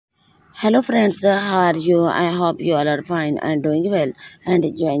Hello friends, how are you? I hope you all are fine and doing well and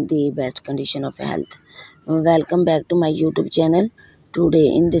enjoying the best condition of health. Welcome back to my YouTube channel. Today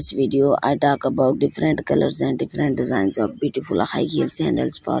in this video, I talk about different colors and different designs of beautiful high heel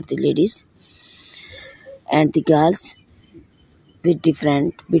sandals for the ladies and the girls with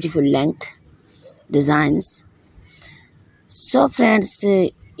different beautiful length designs. So friends,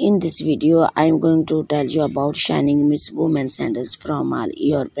 in this video, I am going to tell you about shining Miss Women sandals from all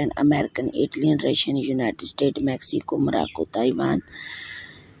European, American, Italian, Russian, United States, Mexico, Morocco, Taiwan,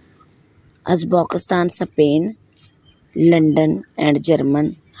 Uzbekistan, Spain, London, and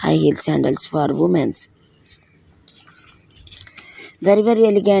German high heel sandals for women. Very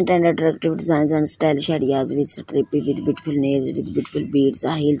elegant and attractive designs and stylish ideas with stripy with beautiful nails with beautiful beads,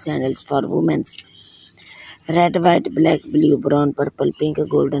 high heel sandals for women. Red, white, black, blue, brown, purple, pink,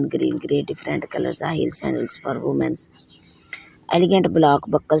 golden, green, grey, different colors, high heel sandals for women. Elegant block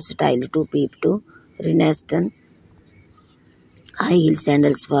buckle style 2 peep to Renaissance high heel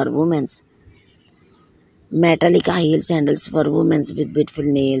sandals for women. Metallic high heel sandals for women with beautiful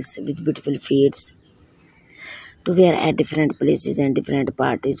nails, with beautiful feet to wear at different places and different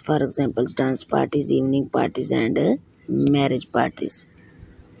parties. For example, dance parties, evening parties, and marriage parties.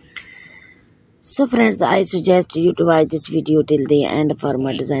 So friends, I suggest you to watch this video till the end for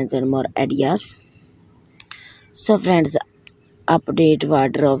more designs and more ideas. So friends, update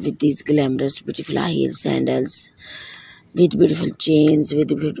wardrobe with these glamorous beautiful high heel sandals with beautiful chains, with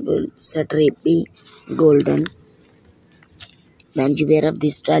beautiful stripy golden. When you wear up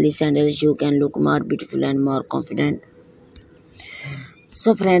these stylish sandals, you can look more beautiful and more confident.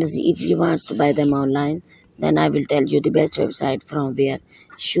 So friends, if you want to buy them online, then I will tell you the best website from where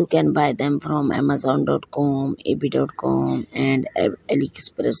you can buy them from Amazon.com, ab.com and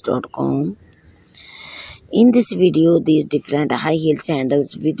AliExpress.com. In this video, these different high heel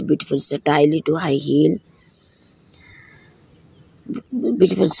sandals with beautiful style to high heel,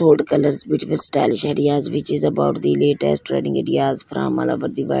 beautiful sold colors, beautiful stylish ideas, which is about the latest trending ideas from all over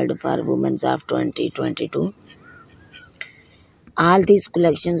the world for women of 2022. All these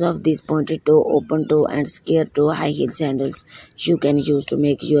collections of these pointed toe, open toe and square toe high heel sandals you can use to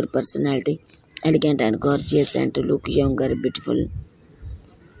make your personality elegant and gorgeous and to look younger, beautiful.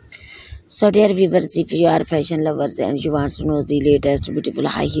 So dear viewers, if you are fashion lovers and you want to know the latest beautiful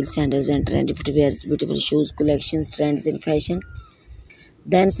high heel sandals and trendy footwears, beautiful shoes, collections, trends in fashion,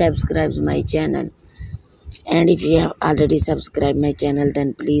 then subscribe my channel. And if you have already subscribed my channel,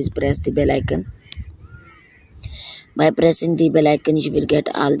 then please press the bell icon. By pressing the bell icon, you will get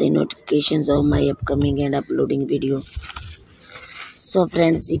all the notifications of my upcoming and uploading video. So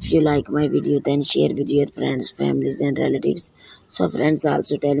friends, if you like my video, then share with your friends, families and relatives. So friends,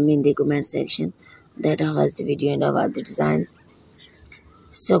 also tell me in the comment section that how was the video and how was the designs.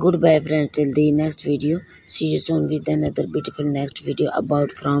 So goodbye friends, till the next video. See you soon with another beautiful next video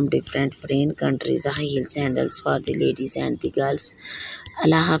about from different foreign countries high heel sandals for the ladies and the girls.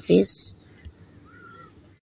 Allah Hafiz.